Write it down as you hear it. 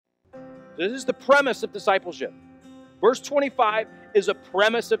This is the premise of discipleship. Verse 25 is a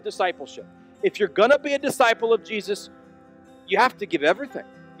premise of discipleship. If you're going to be a disciple of Jesus, you have to give everything.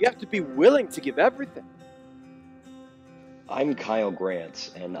 You have to be willing to give everything. I'm Kyle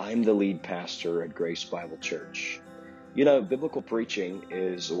Grant, and I'm the lead pastor at Grace Bible Church. You know, biblical preaching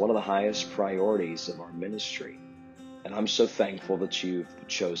is one of the highest priorities of our ministry, and I'm so thankful that you've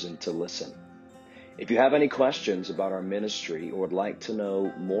chosen to listen. If you have any questions about our ministry or would like to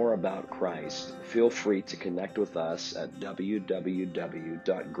know more about Christ, feel free to connect with us at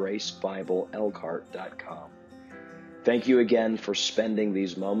www.gracebiblelkhart.com. Thank you again for spending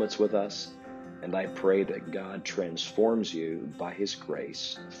these moments with us, and I pray that God transforms you by His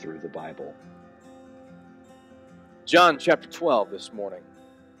grace through the Bible. John chapter 12 this morning.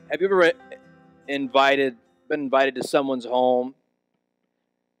 Have you ever been invited to someone's home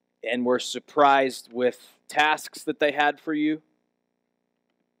and were surprised with tasks that they had for you?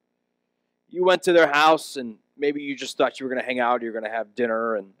 You went to their house and maybe you just thought you were going to hang out, you were going to have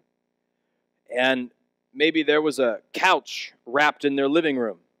dinner, and maybe there was a couch wrapped in their living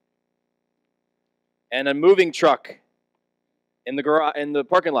room and a moving truck in the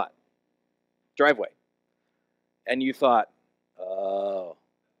parking lot, driveway. And you thought, oh.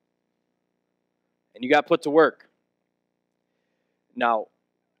 And you got put to work. Now,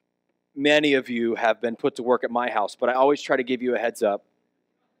 many of you have been put to work at my house, but I always try to give you a heads up.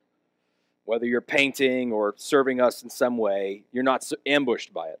 Whether you're painting or serving us in some way, you're not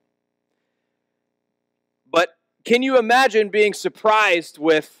ambushed by it. But can you imagine being surprised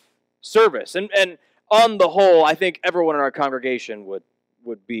with service? And on the whole, I think everyone in our congregation would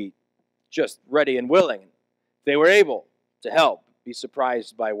be just ready and willing. They were able to help, be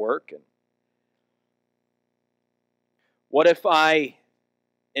surprised by work. And what if I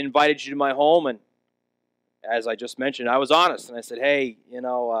invited you to my home and, as I just mentioned, I was honest and I said, hey,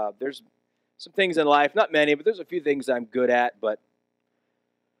 there's some things in life, not many, but there's a few things I'm good at, but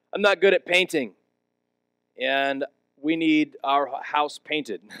I'm not good at painting. And we need our house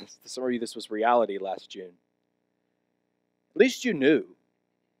painted. For some of you, this was reality last June. At least you knew.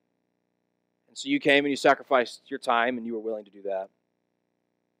 And so you came and you sacrificed your time and you were willing to do that.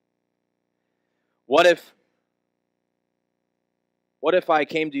 What if I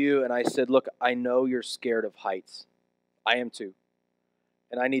came to you and I said, look, I know you're scared of heights. I am too.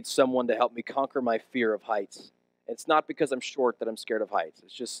 And I need someone to help me conquer my fear of heights. It's not because I'm short that I'm scared of heights.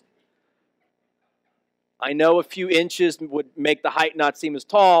 It's just, I know a few inches would make the height not seem as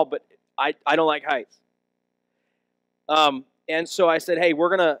tall, but I don't like heights. And so I said, hey,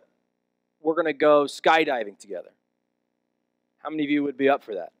 we're gonna go skydiving together. How many of you would be up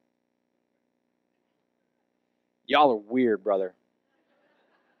for that? Y'all are weird, brother.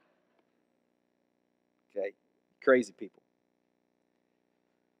 Okay, crazy people.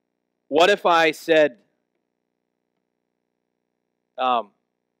 What if I said, we're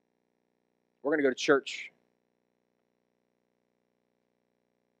going to go to church,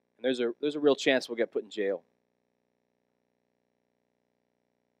 and there's a real chance we'll get put in jail?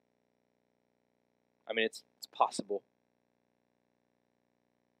 I mean, it's possible.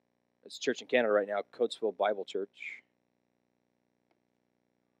 There's a church in Canada right now, Coatesville Bible Church,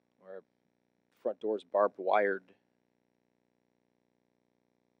 where the front door is barbed wired.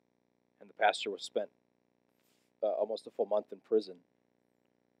 And the pastor was spent almost a full month in prison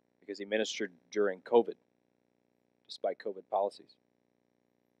because he ministered during COVID, despite COVID policies.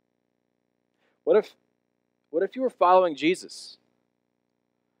 What if you were following Jesus,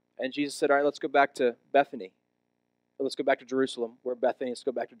 and Jesus said, all right, let's go back to Bethany, or let's go back to Jerusalem. We're at Bethany, let's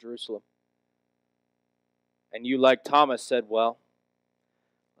go back to Jerusalem. And you, like Thomas, said, well,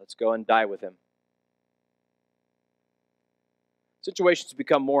 let's go and die with him. Situations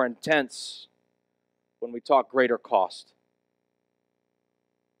become more intense when we talk greater cost.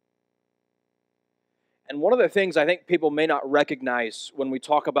 And one of the things I think people may not recognize when we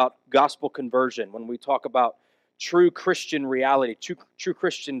talk about gospel conversion, when we talk about true Christian reality, true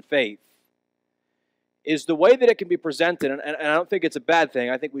Christian faith, is the way that it can be presented. And I don't think it's a bad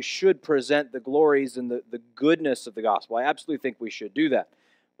thing. I think we should present the glories and the goodness of the gospel. I absolutely think we should do that.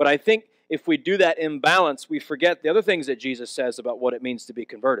 But I think if we do that in balance, we forget the other things that Jesus says about what it means to be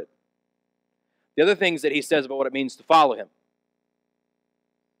converted. The other things that he says about what it means to follow him.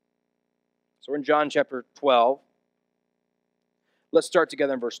 So we're in John chapter 12. Let's start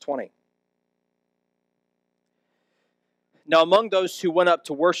together in verse 20. Now among those who went up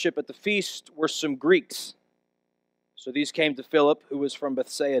to worship at the feast were some Greeks. So these came to Philip, who was from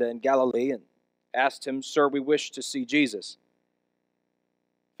Bethsaida in Galilee, and asked him, Sir, we wish to see Jesus.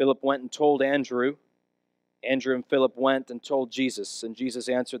 Philip went and told Andrew. Andrew and Philip went and told Jesus, and Jesus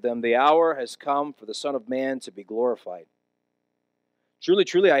answered them, "The hour has come for the Son of Man to be glorified. Truly,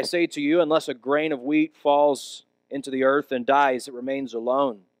 truly, I say to you, unless a grain of wheat falls into the earth and dies, it remains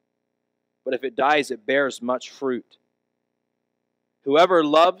alone. But if it dies, it bears much fruit. Whoever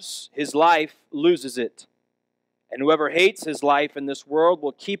loves his life loses it, and whoever hates his life in this world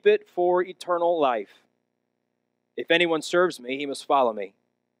will keep it for eternal life. If anyone serves me, he must follow me.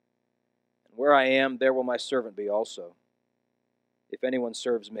 And where I am, there will my servant be also. If anyone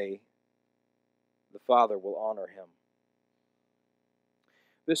serves me, the Father will honor him."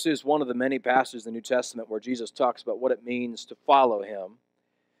 This is one of the many passages in the New Testament where Jesus talks about what it means to follow him.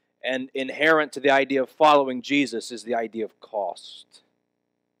 And inherent to the idea of following Jesus is the idea of cost,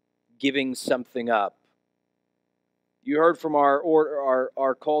 giving something up. You heard from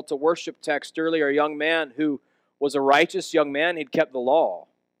our call to worship text earlier, a young man who was a righteous young man. He'd kept the law.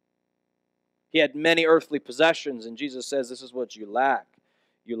 He had many earthly possessions, and Jesus says, this is what you lack.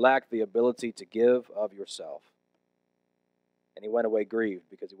 You lack the ability to give of yourself. And he went away grieved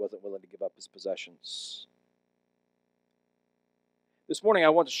because he wasn't willing to give up his possessions. This morning I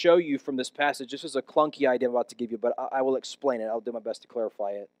want to show you from this passage, this is a clunky idea I'm about to give you, but I will explain it. I'll do my best to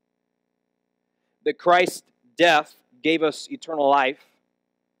clarify it. That Christ's death gave us eternal life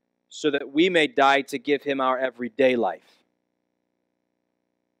so that we may die to give him our everyday life.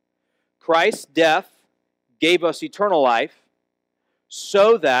 Christ's death gave us eternal life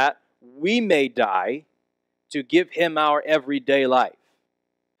so that we may die to give him our everyday life.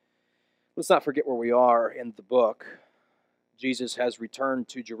 Let's not forget where we are in the book. Jesus has returned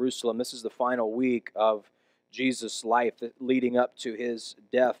to Jerusalem. This is the final week of Jesus' life leading up to his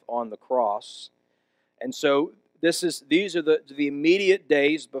death on the cross. And so these are the immediate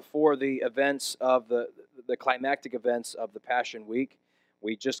days before the events of the climactic events of the Passion Week.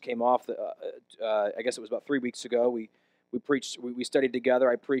 We just came off I guess it was about 3 weeks ago. We studied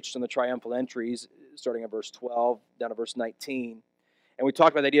together. I preached on the triumphal entries, starting at verse 12 down to verse 19. And we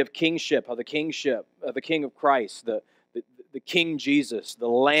talked about the idea of kingship, how the kingship of the King of Christ, the King Jesus, the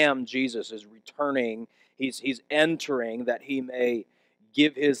Lamb Jesus is returning. He's entering that he may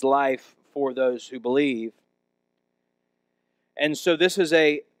give his life for those who believe. And so this is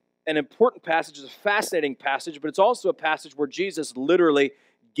an important passage. It's a fascinating passage, but it's also a passage where Jesus literally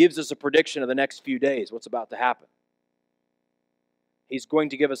gives us a prediction of the next few days, what's about to happen. He's going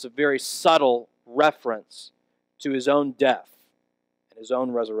to give us a very subtle reference to his own death and his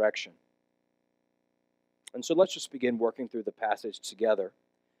own resurrection. And so let's just begin working through the passage together.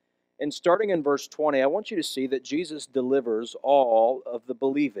 And starting in verse 20, I want you to see that Jesus delivers all of the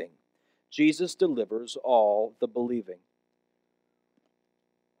believing. Jesus delivers all the believing.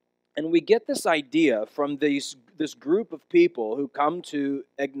 And we get this idea from this group of people who come to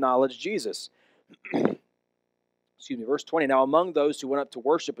acknowledge Jesus. Excuse me, verse 20. Now among those who went up to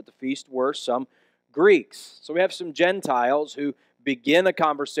worship at the feast were some Greeks. So we have some Gentiles who begin a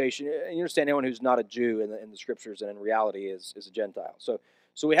conversation. And you understand, anyone who's not a Jew in the Scriptures and in reality is a Gentile. So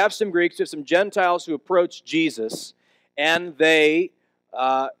we have some Greeks, we have some Gentiles who approach Jesus, and they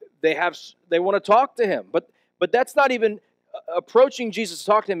want to talk to him. But that's not even approaching Jesus to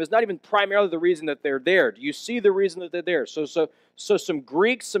talk to him is not even primarily the reason that they're there. Do you see the reason that they're there? So some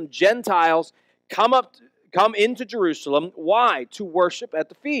Greeks, some Gentiles come into Jerusalem. Why? To worship at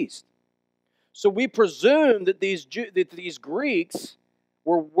the feast. So we presume that these Greeks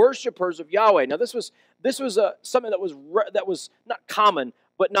were worshipers of Yahweh. Now this was something that was not common,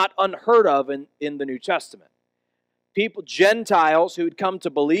 but not unheard of in the New Testament. Gentiles who had come to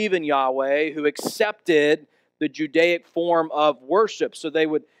believe in Yahweh, who accepted the Judaic form of worship. So they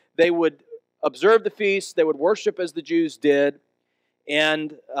would observe the feast, they would worship as the Jews did,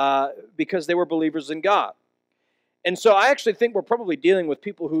 and because they were believers in God. And so I actually think we're probably dealing with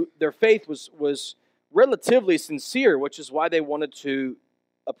people who their faith was relatively sincere, which is why they wanted to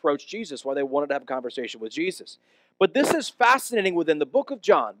approach Jesus, why they wanted to have a conversation with Jesus. But this is fascinating within the book of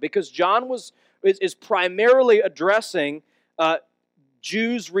John, because John is primarily addressing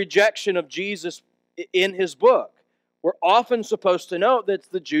Jews' rejection of Jesus in his book. We're often supposed to know that it's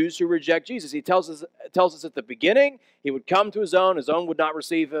the Jews who reject Jesus. He tells us at the beginning, he would come to his own would not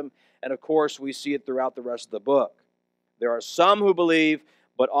receive him, and of course we see it throughout the rest of the book. There are some who believe,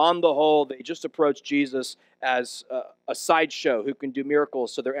 but on the whole, they just approach Jesus as a sideshow who can do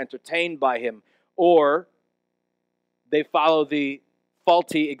miracles, so they're entertained by him, or they follow the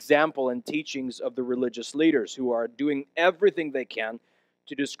faulty example and teachings of the religious leaders who are doing everything they can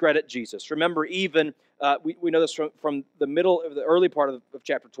to discredit Jesus. Remember, even, we know this from the early part of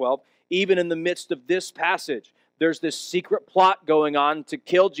chapter 12, even in the midst of this passage, there's this secret plot going on to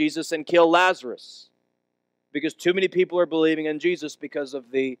kill Jesus and kill Lazarus. because too many people are believing in Jesus because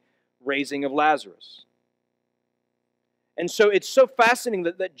of the raising of Lazarus. And so it's so fascinating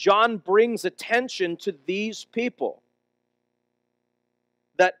that John brings attention to these people.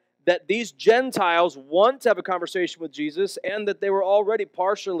 That these Gentiles want to have a conversation with Jesus, and that they were almost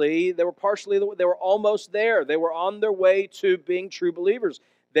there. They were on their way to being true believers.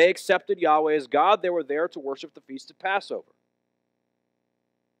 They accepted Yahweh as God. They were there to worship the Feast of Passover.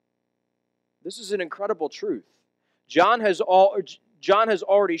 This is an incredible truth. John has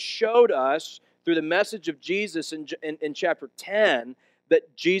already showed us through the message of Jesus in chapter 10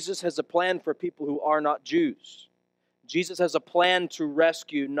 that Jesus has a plan for people who are not Jews. Jesus has a plan to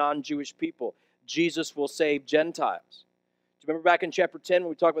rescue non-Jewish people. Jesus will save Gentiles. Do you remember back in chapter 10 when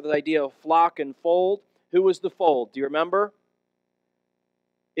we talked about the idea of flock and fold? Who was the fold? Do you remember?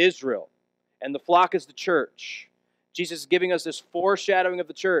 Israel. And the flock is the church. Jesus is giving us this foreshadowing of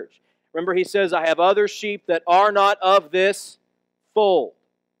the church. Remember, he says, I have other sheep that are not of this fold.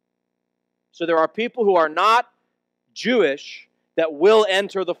 So there are people who are not Jewish that will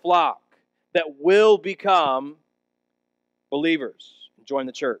enter the flock, that will become believers and join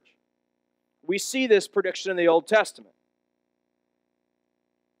the church. We see this prediction in the Old Testament.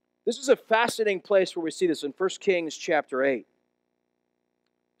 This is a fascinating place where we see this in 1 Kings chapter 8,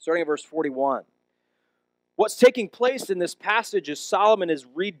 starting at verse 41. What's taking place in this passage is Solomon is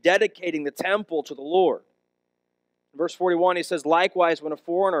rededicating the temple to the Lord. In verse 41, he says, likewise, when a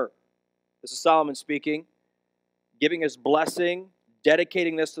foreigner, this is Solomon speaking, giving his blessing,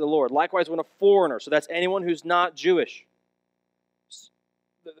 dedicating this to the Lord. Likewise, when a foreigner, so that's anyone who's not Jewish,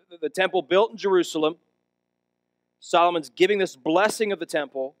 the temple built in Jerusalem, Solomon's giving this blessing of the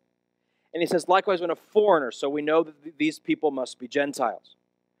temple, and he says, likewise, when a foreigner, so we know that these people must be Gentiles,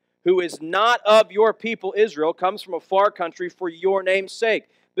 who is not of your people Israel, comes from a far country for your name's sake.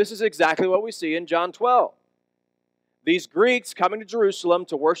 This is exactly what we see in John 12. These Greeks coming to Jerusalem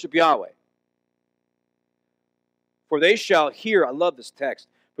to worship Yahweh. For they shall hear, I love this text,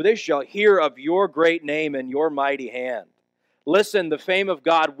 for they shall hear of your great name and your mighty hand. Listen, the fame of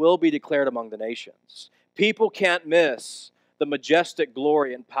God will be declared among the nations. People can't miss the majestic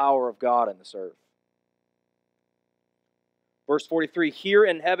glory and power of God in this earth. Verse 43, here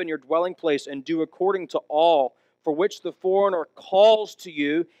in heaven your dwelling place, and do according to all for which the foreigner calls to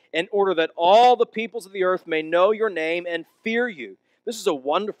you, in order that all the peoples of the earth may know your name and fear you. This is a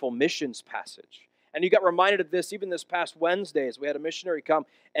wonderful missions passage. And you got reminded of this even this past Wednesday as we had a missionary come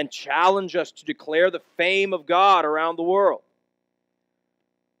and challenge us to declare the fame of God around the world.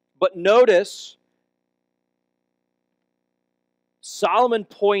 But notice, Solomon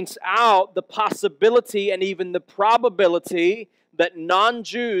points out the possibility and even the probability that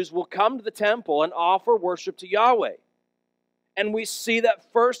non-Jews will come to the temple and offer worship to Yahweh. And we see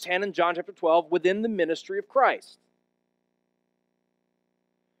that firsthand in John chapter 12 within the ministry of Christ.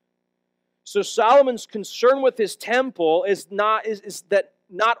 So Solomon's concern with his temple is that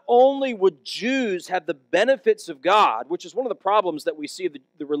not only would Jews have the benefits of God, which is one of the problems that we see of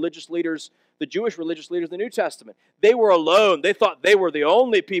the religious leaders, the Jewish religious leaders in the New Testament. They were alone. They thought they were the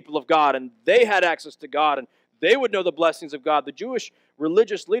only people of God, and they had access to God, and they would know the blessings of God. The Jewish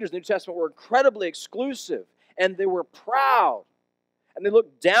religious leaders in the New Testament were incredibly exclusive, and they were proud, and they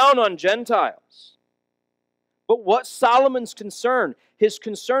looked down on Gentiles. But what's Solomon's concern? His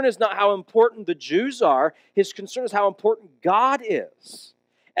concern is not how important the Jews are. His concern is how important God is.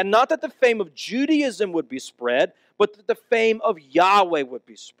 And not that the fame of Judaism would be spread, but that the fame of Yahweh would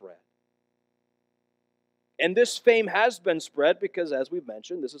be spread. And this fame has been spread because, as we've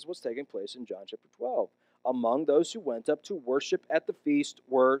mentioned, this is what's taking place in John chapter 12. Among those who went up to worship at the feast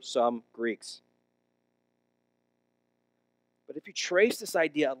were some Greeks. But if you trace this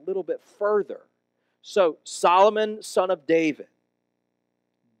idea a little bit further, so Solomon, son of David,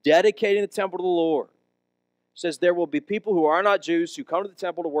 dedicating the temple to the Lord, says there will be people who are not Jews who come to the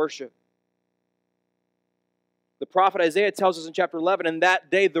temple to worship. The prophet Isaiah tells us in chapter 11, in that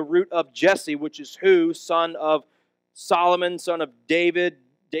day the root of Jesse, which is who? Son of Solomon, son of David.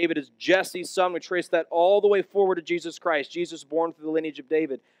 David is Jesse's son. We trace that all the way forward to Jesus Christ. Jesus born through the lineage of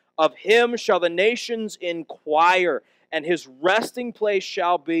David. Of him shall the nations inquire, and his resting place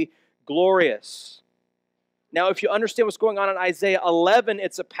shall be glorious. Now, if you understand what's going on in Isaiah 11,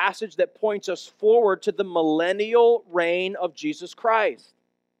 it's a passage that points us forward to the millennial reign of Jesus Christ.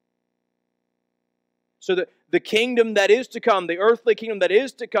 So the kingdom that is to come, the earthly kingdom that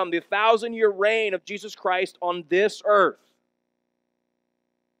is to come, the 1,000-year reign of Jesus Christ on this earth.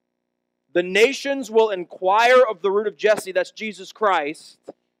 The nations will inquire of the root of Jesse, that's Jesus Christ.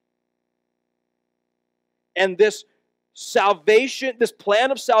 And this salvation, this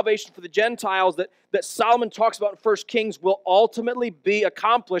plan of salvation for the Gentiles that Solomon talks about in 1 Kings will ultimately be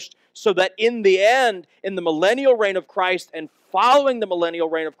accomplished so that in the end, in the millennial reign of Christ and following the millennial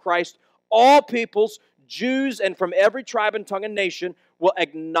reign of Christ, all peoples, Jews, and from every tribe and tongue and nation will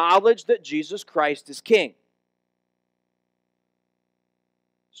acknowledge that Jesus Christ is King.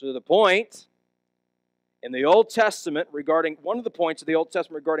 So the point in the Old Testament regarding, one of the points of the Old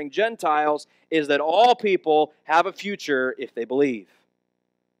Testament regarding Gentiles is that all people have a future if they believe.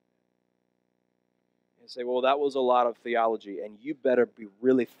 You say, well, that was a lot of theology, and you better be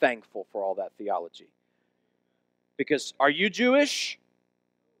really thankful for all that theology. Because are you Jewish?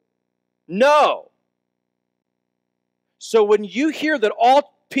 No. So when you hear that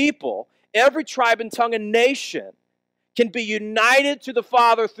all people, every tribe and tongue and nation, can be united to the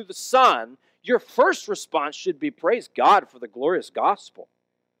Father through the Son, your first response should be, praise God for the glorious gospel.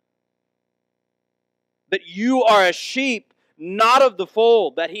 That you are a sheep, not of the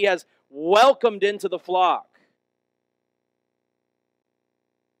fold, that He has welcomed into the flock.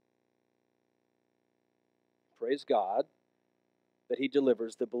 Praise God that He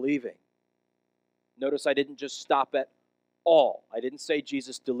delivers the believing. Notice I didn't just stop at all. I didn't say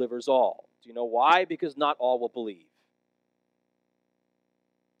Jesus delivers all. Do you know why? Because not all will believe.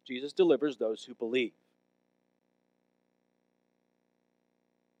 Jesus delivers those who believe.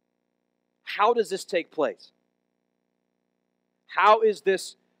 How does this take place? How is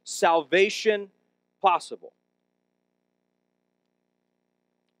this salvation possible?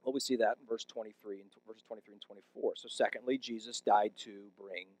 Well, we see that in verses 23 and 24. So secondly, Jesus died to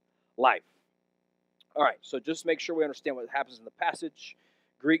bring life. All right, so just make sure we understand what happens in the passage.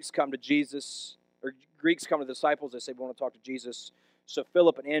 Greeks come to Jesus, or Greeks come to the disciples. They say, we want to talk to Jesus. So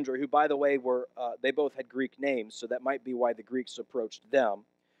Philip and Andrew, who, by the way, they both had Greek names, so that might be why the Greeks approached them.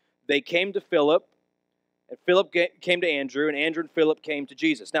 They came to Philip, and Philip came to Andrew, and Andrew and Philip came to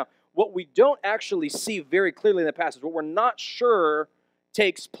Jesus. Now, what we don't actually see very clearly in the passage, what we're not sure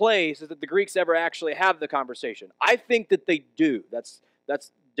takes place, is that the Greeks ever actually have the conversation. I think that they do. That's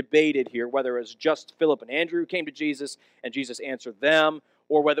debated here, whether it was just Philip and Andrew who came to Jesus, and Jesus answered them,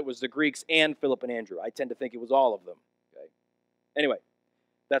 or whether it was the Greeks and Philip and Andrew. I tend to think it was all of them. Okay. Anyway,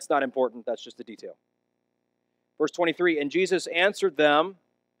 that's not important. That's just a detail. Verse 23, and Jesus answered them,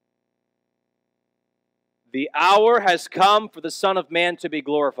 the hour has come for the Son of Man to be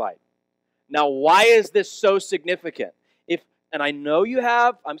glorified. Now, why is this so significant? And I know you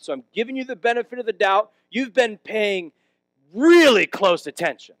have, so I'm giving you the benefit of the doubt. You've been paying really close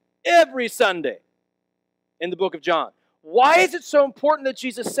attention every Sunday in the book of John. Why is it so important that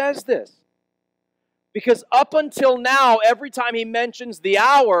Jesus says this? Because up until now, every time He mentions the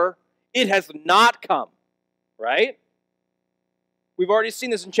hour, it has not come, right? We've already seen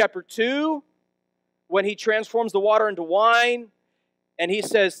this in chapter 2, when He transforms the water into wine, and He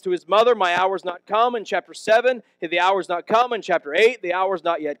says to His mother, my hour's not come. In chapter 7, the hour's not come. In chapter 8, the hour's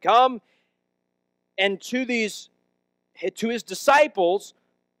not yet come. And to His disciples,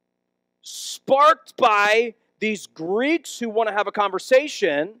 sparked by these Greeks who want to have a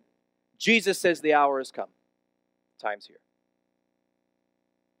conversation, Jesus says the hour has come. Time's here.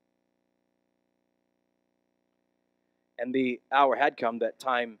 And the hour had come, that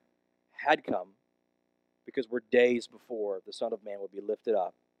time had come, because we're days before the Son of Man will be lifted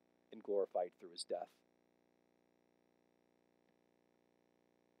up and glorified through His death.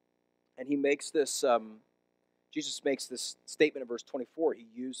 And He makes this, Jesus makes this statement in verse 24. He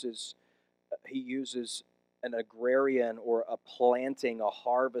uses an agrarian or a planting, a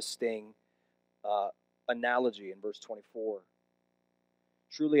harvesting analogy in verse 24.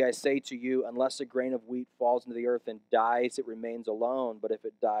 Truly I say to you, unless a grain of wheat falls into the earth and dies, it remains alone, but if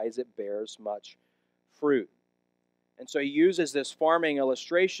it dies, it bears much fruit. And so He uses this farming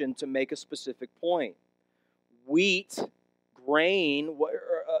illustration to make a specific point. Wheat, grain,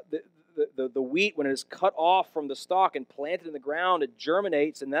 the wheat, when it is cut off from the stalk and planted in the ground, it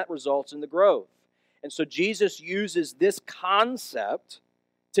germinates, and that results in the growth. And so Jesus uses this concept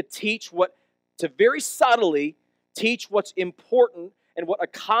to very subtly teach what's important and what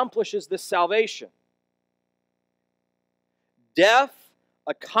accomplishes this salvation. Death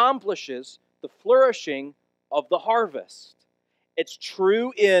accomplishes the flourishing of the harvest. It's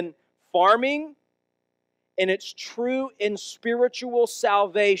true in farming, and it's true in spiritual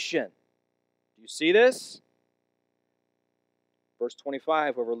salvation. Do you see this? Verse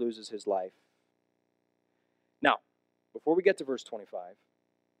 25, whoever loses his life. Now, before we get to verse 25,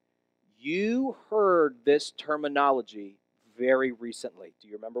 you heard this terminology very recently. Do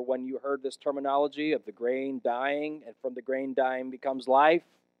you remember when you heard this terminology of the grain dying, and from the grain dying becomes life?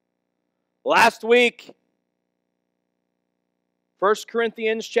 Last week. 1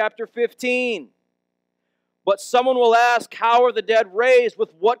 Corinthians chapter 15. But someone will ask, how are the dead raised?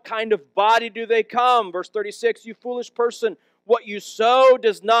 With what kind of body do they come? Verse 36, you foolish person, what you sow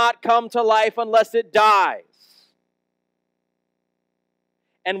does not come to life unless it dies.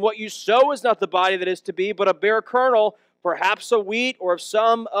 And what you sow is not the body that is to be, but a bare kernel, perhaps a wheat or of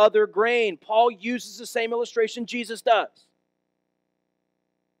some other grain. Paul uses the same illustration Jesus does.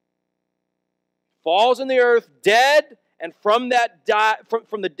 Falls in the earth, dead, and from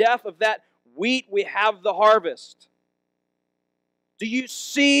the death of that wheat we have the harvest. Do you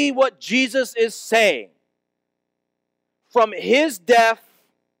see what Jesus is saying? From his death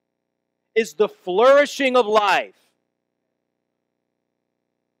is the flourishing of life.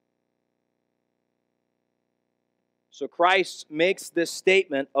 So Christ makes this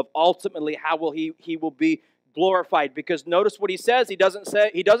statement of ultimately how will he will be glorified. Because notice what he says. He doesn't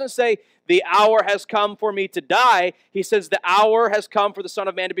say the hour has come for me to die. He says the hour has come for the Son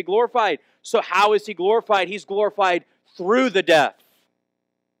of Man to be glorified. So how is he glorified? He's glorified through the death.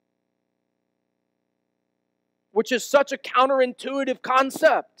 Which is such a counterintuitive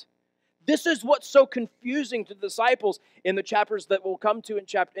concept. This is what's so confusing to the disciples in the chapters that we'll come to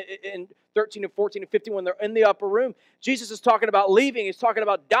in 13 and 14 and 15 when they're in the upper room. Jesus is talking about leaving. He's talking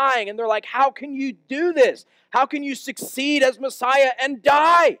about dying. And they're like, how can you do this? How can you succeed as Messiah and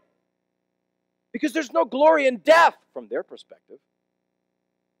die? Because there's no glory in death from their perspective.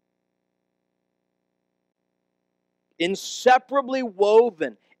 Inseparably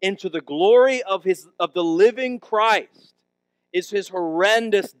woven into the glory of the living Christ is his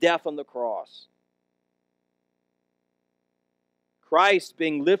horrendous death on the cross. Christ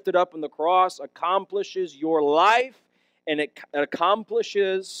being lifted up on the cross accomplishes your life, and it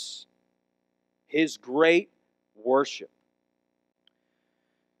accomplishes his great worship.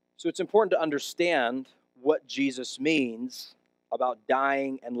 So it's important to understand what Jesus means about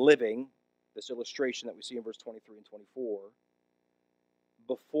dying and living, this illustration that we see in verse 23 and 24,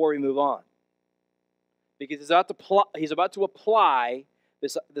 before we move on. Because he's about to apply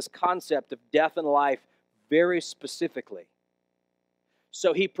this concept of death and life very specifically.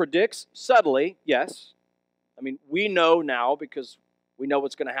 So he predicts subtly, yes. I mean, we know now because we know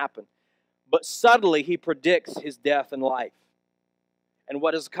what's going to happen. But subtly, he predicts his death and life and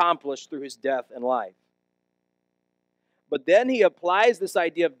what is accomplished through his death and life. But then he applies this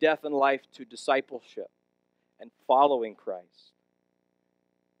idea of death and life to discipleship and following Christ.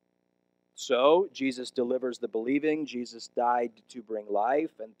 So, Jesus delivers the believing, Jesus died to bring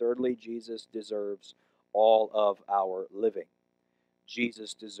life, and thirdly, Jesus deserves all of our living.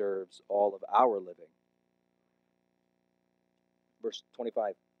 Jesus deserves all of our living. Verse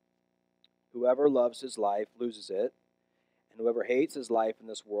 25, whoever loves his life loses it, and whoever hates his life in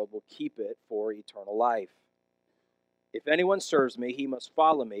this world will keep it for eternal life. If anyone serves me, he must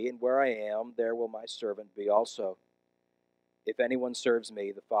follow me, and where I am, there will my servant be also. If anyone serves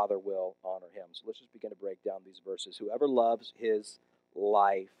me, the Father will honor him. So let's just begin to break down these verses. Whoever loves his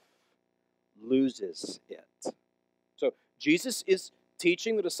life loses it. So Jesus is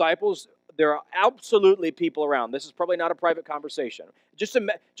teaching the disciples. There are absolutely people around. This is probably not a private conversation.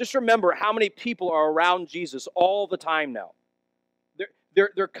 Just remember how many people are around Jesus all the time now.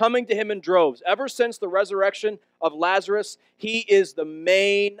 They're coming to him in droves. Ever since the resurrection of Lazarus, he is the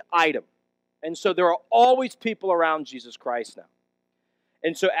main item. And so there are always people around Jesus Christ now.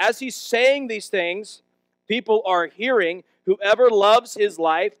 And so as he's saying these things, people are hearing, whoever loves his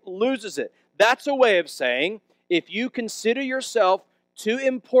life loses it. That's a way of saying, if you consider yourself too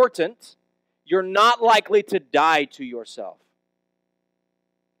important, you're not likely to die to yourself.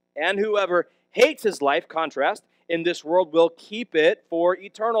 And whoever hates his life, contrast, in this world will keep it for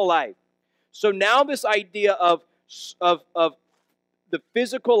eternal life. So now this idea of the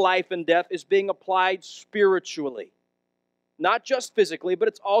physical life and death is being applied spiritually. Not just physically, but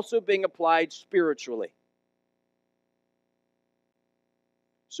it's also being applied spiritually.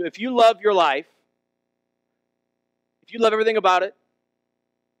 So if you love your life, if you love everything about it,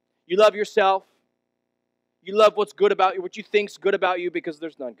 you love yourself, you love what's good about you, what you think's good about you, because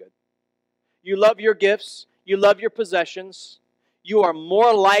there's none good. You love your gifts, you love your possessions, you are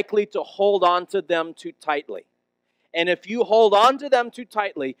more likely to hold on to them too tightly. And if you hold on to them too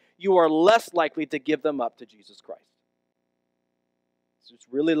tightly, you are less likely to give them up to Jesus Christ. So it's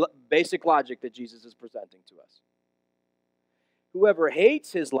really basic logic that Jesus is presenting to us. Whoever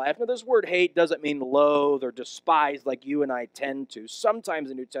hates his life, now this word hate doesn't mean loathe or despise like you and I tend to.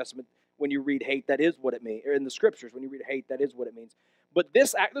 Sometimes in the New Testament, when you read hate, that is what it means. Or in the Scriptures, when you read hate, that is what it means. But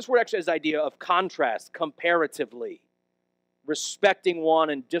this word actually has the idea of contrast, comparatively. Respecting one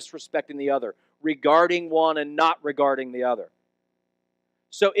and disrespecting the other. Regarding one and not regarding the other.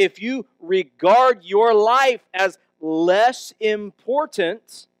 So if you regard your life as less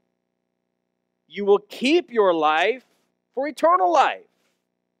important, you will keep your life for eternal life.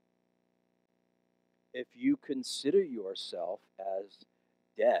 If you consider yourself as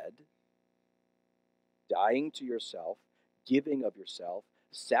dead, dying to yourself, giving of yourself,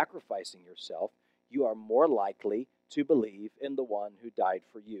 sacrificing yourself, you are more likely to believe in the one who died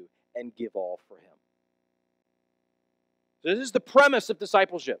for you and give all for him. So this is the premise of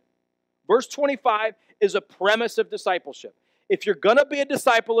discipleship. Verse 25 is a premise of discipleship. If you're going to be a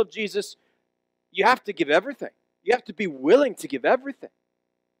disciple of Jesus, you have to give everything. You have to be willing to give everything.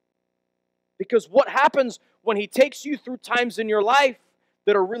 Because what happens when he takes you through times in your life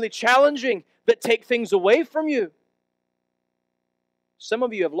that are really challenging, that take things away from you? Some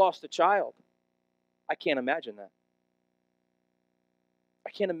of you have lost a child. I can't imagine that.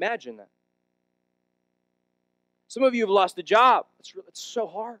 I can't imagine that. Some of you have lost a job. It's so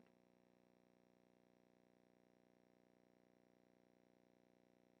hard.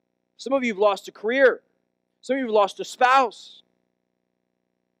 Some of you have lost a career. Some of you have lost a spouse.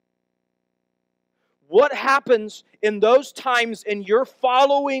 What happens in those times in your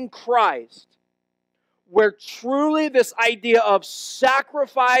following Christ where truly this idea of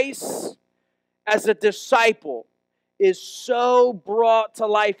sacrifice as a disciple is so brought to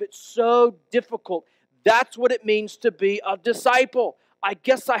life? It's so difficult. That's what it means to be a disciple. I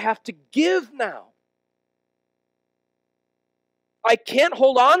guess I have to give now. I can't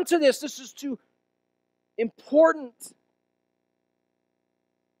hold on to this. This is too important.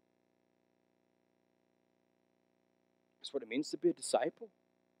 That's what it means to be a disciple.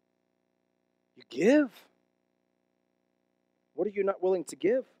 You give. What are you not willing to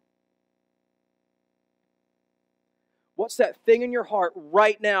give? What's that thing in your heart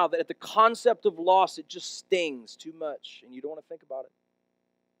right now that at the concept of loss, it just stings too much and you don't want to think about it?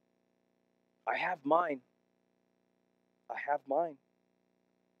 I have mine. I have mine.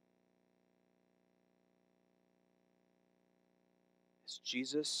 Is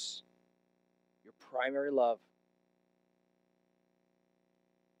Jesus your primary love?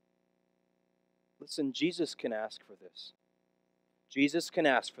 Listen, Jesus can ask for this. Jesus can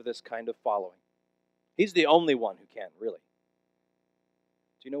ask for this kind of following. He's the only one who can, really.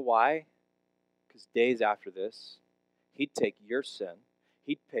 Do you know why? Because days after this, he'd take your sin,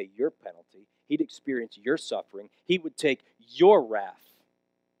 he'd pay your penalty, he'd experience your suffering, he would take your wrath,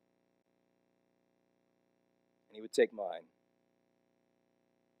 and he would take mine.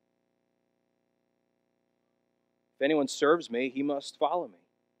 If anyone serves me, he must follow me.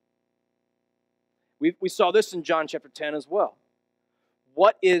 We saw this in John chapter 10 as well.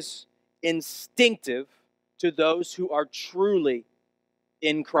 What is instinctive to those who are truly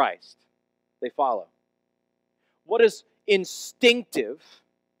in Christ? They follow. What is instinctive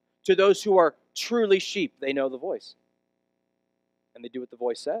to those who are truly sheep? They know the voice. And they do what the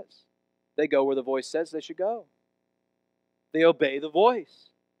voice says. They go where the voice says they should go. They obey the voice.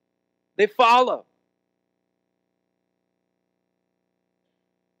 They follow.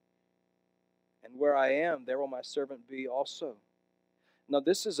 And where I am, there will my servant be also. Now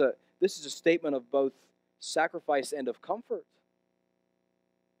this is a statement of both sacrifice and of comfort.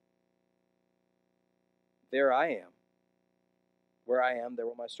 There I am. Where I am, there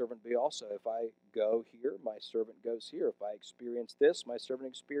will my servant be also. If I go here, my servant goes here. If I experience this, my servant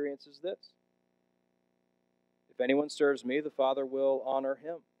experiences this. If anyone serves me, the Father will honor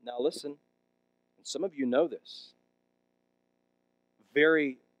him. Now listen, and some of you know this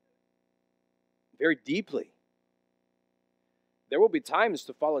very, very deeply. There will be times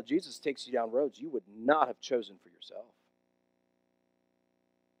to follow Jesus takes you down roads you would not have chosen for yourself.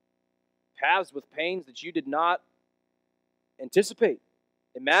 Paths with pains that you did not anticipate.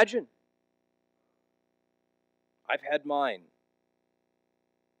 Imagine. I've had mine.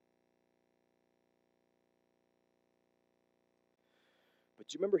 But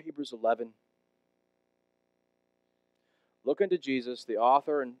do you remember Hebrews 11? Look unto Jesus, the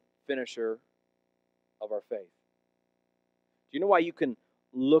author and finisher of our faith. Do you know why you can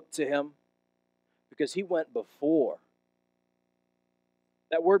look to him? Because he went before.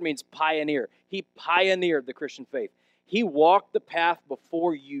 That word means pioneer. He pioneered the Christian faith. He walked the path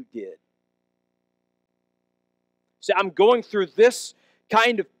before you did. See, I'm going through this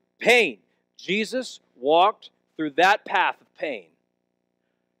kind of pain. Jesus walked through that path of pain.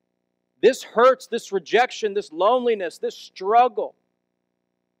 This hurts, this rejection, this loneliness, this struggle.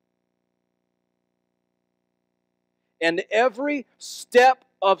 And every step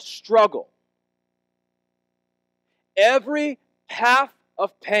of struggle, every path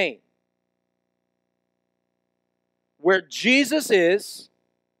of pain, where Jesus is,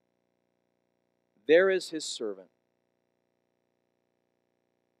 there is his servant.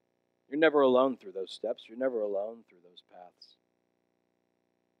 You're never alone through those steps. You're never alone through those paths.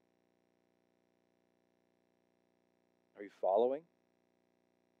 Are you following?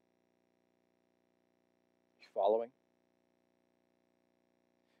 Are you following?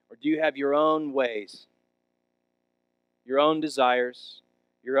 Or do you have your own ways, your own desires,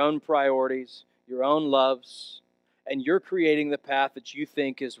 your own priorities, your own loves, and you're creating the path that you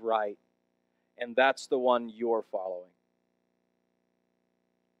think is right, and that's the one you're following?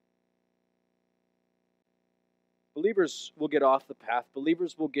 Believers will get off the path.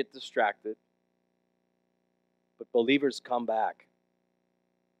 Believers will get distracted. But believers come back.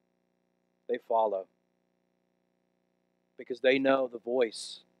 They follow. Because they know the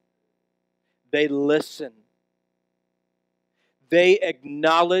voice. They listen. They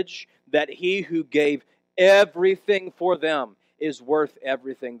acknowledge that he who gave everything for them is worth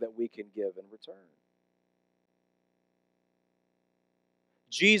everything that we can give in return.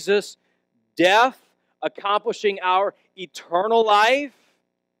 Jesus' death, accomplishing our eternal life,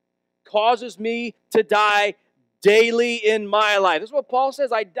 causes me to die daily in my life. This is what Paul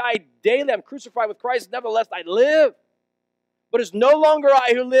says. I die daily. I'm crucified with Christ. Nevertheless, I live. But it's no longer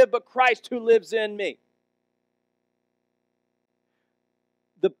I who live, but Christ who lives in me.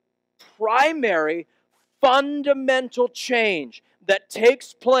 The primary, fundamental change that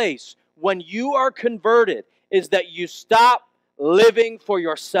takes place when you are converted is that you stop living for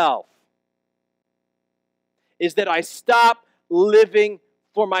yourself. Is that I stop living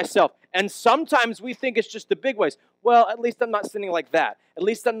for myself. And sometimes we think it's just the big ways. Well, at least I'm not sinning like that. At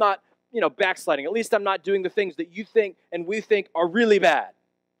least I'm not, backsliding. At least I'm not doing the things that you think and we think are really bad.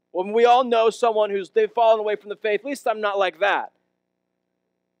 When we all know someone they've fallen away from the faith, at least I'm not like that.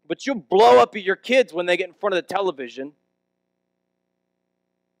 But you'll blow up at your kids when they get in front of the television.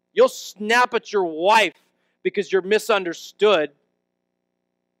 You'll snap at your wife because you're misunderstood.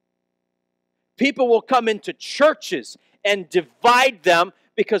 People will come into churches and divide them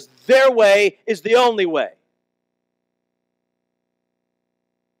because their way is the only way.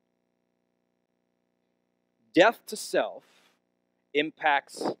 Death to self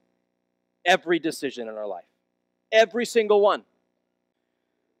impacts every decision in our life. Every single one.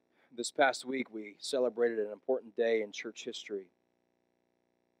 This past week, we celebrated an important day in church history.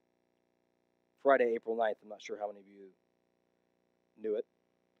 Friday, April 9th. I'm not sure how many of you knew it.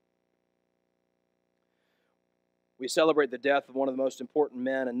 We celebrate the death of one of the most important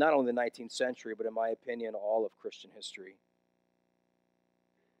men in not only the 19th century, but in my opinion, all of Christian history.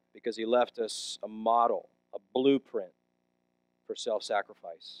 Because he left us a model, a blueprint for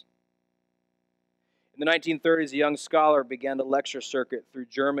self-sacrifice. In the 1930s, a young scholar began a lecture circuit through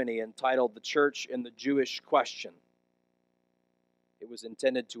Germany entitled The Church and the Jewish Question. It was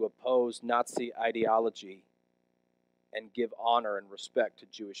intended to oppose Nazi ideology and give honor and respect to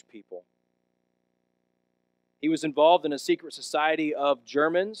Jewish people. He was involved in a secret society of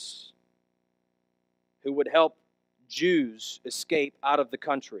Germans who would help Jews escape out of the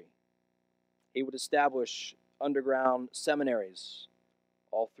country. He would establish underground seminaries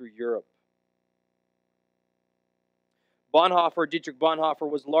all through Europe. Dietrich Bonhoeffer,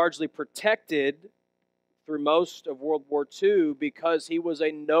 was largely protected through most of World War II because he was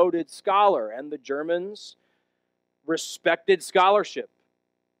a noted scholar, and the Germans respected scholarship.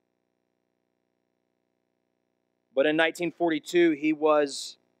 But in 1942, he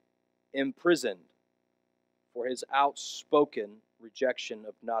was imprisoned for his outspoken rejection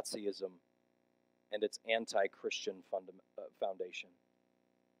of Nazism and its anti-Christian foundation.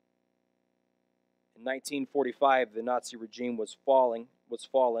 In 1945, the Nazi regime was fallen,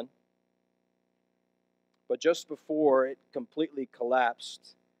 but just before it completely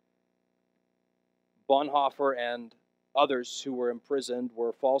collapsed, Bonhoeffer and others who were imprisoned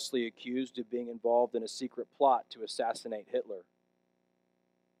were falsely accused of being involved in a secret plot to assassinate Hitler.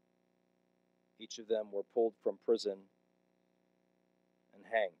 Each of them were pulled from prison and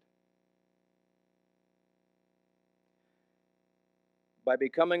hanged. By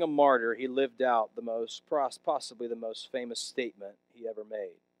becoming a martyr, he lived out possibly the most famous statement he ever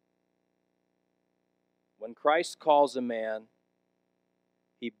made. When Christ calls a man,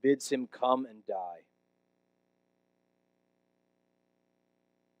 he bids him come and die.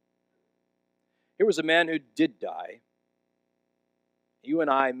 Here was a man who did die. You and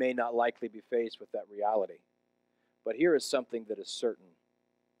I may not likely be faced with that reality, but here is something that is certain.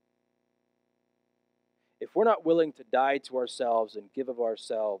 If we're not willing to die to ourselves and give of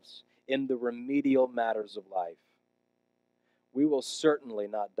ourselves in the remedial matters of life, we will certainly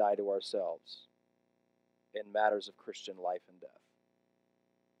not die to ourselves in matters of Christian life and death.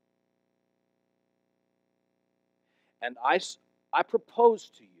 And I propose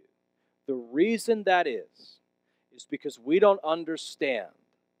to you, the reason that is because we don't understand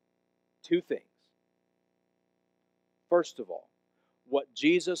two things. First of all, what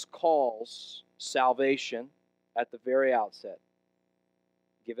Jesus calls salvation at the very outset.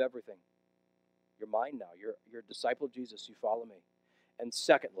 Give everything. You're mine now. You're a disciple of Jesus. You follow me. And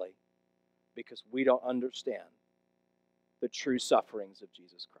secondly, because we don't understand the true sufferings of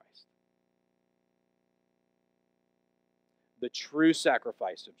Jesus Christ. The true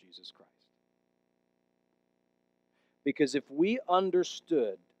sacrifice of Jesus Christ. Because if we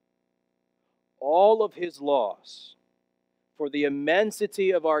understood all of his loss for the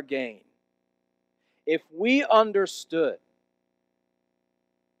immensity of our gain, if we understood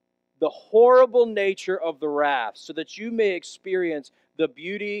the horrible nature of the wrath so that you may experience the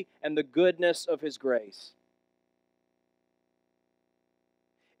beauty and the goodness of his grace,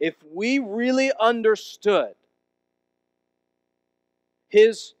 if we really understood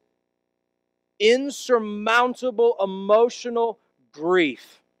his insurmountable emotional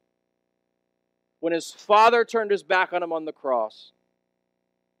grief when his Father turned his back on him on the cross,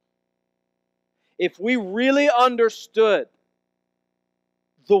 if we really understood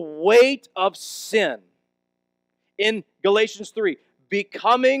the weight of sin in Galatians 3,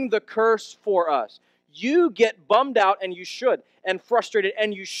 becoming the curse for us, you get bummed out, and you should, and frustrated,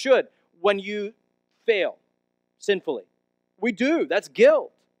 and you should, when you fail sinfully. We do. That's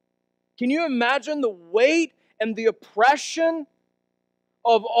guilt. Can you imagine the weight and the oppression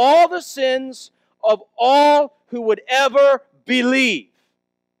of all the sins of all who would ever believe?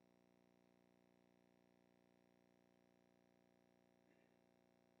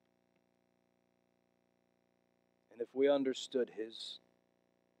 And if we understood his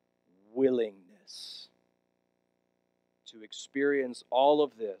willingness to experience all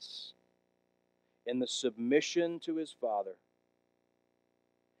of this in the submission to his Father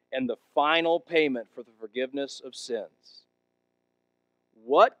and the final payment for the forgiveness of sins,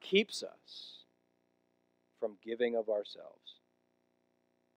 what keeps us from giving of ourselves?